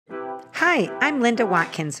Hi, I'm Linda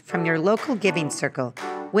Watkins from your local giving circle,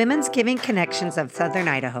 Women's Giving Connections of Southern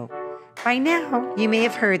Idaho. By now, you may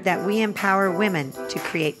have heard that we empower women to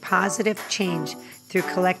create positive change through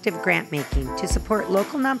collective grant making to support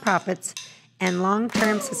local nonprofits and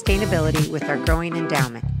long-term sustainability with our growing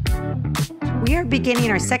endowment. We are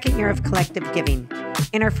beginning our second year of collective giving.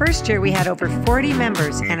 In our first year, we had over 40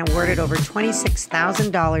 members and awarded over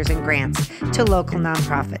 $26,000 in grants to local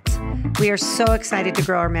nonprofits. We are so excited to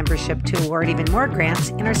grow our membership to award even more grants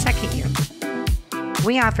in our second year.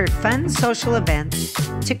 We offer fun social events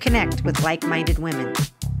to connect with like-minded women.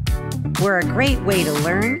 We're a great way to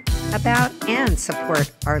learn about and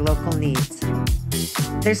support our local needs.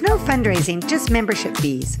 There's no fundraising, just membership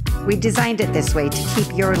fees. We designed it this way to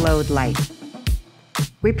keep your load light.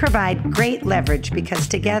 We provide great leverage because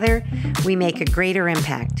together we make a greater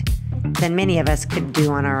impact than many of us could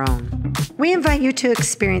do on our own. We invite you to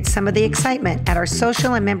experience some of the excitement at our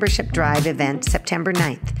Social and Membership Drive event September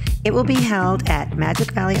 9th. It will be held at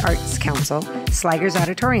Magic Valley Arts Council, Sliger's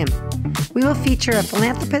Auditorium. We will feature a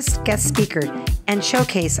philanthropist guest speaker and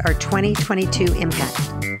showcase our 2022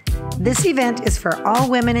 impact. This event is for all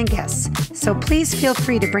women and guests, so please feel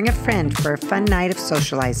free to bring a friend for a fun night of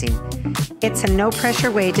socializing. It's a no-pressure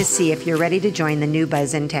way to see if you're ready to join the new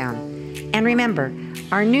buzz in town. And remember,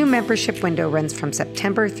 our new membership window runs from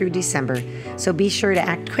September through December, so be sure to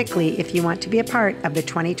act quickly if you want to be a part of the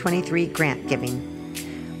 2023 grant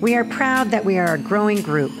giving. We are proud that we are a growing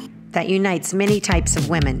group that unites many types of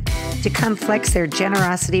women to come flex their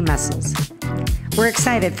generosity muscles. We're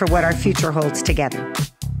excited for what our future holds together.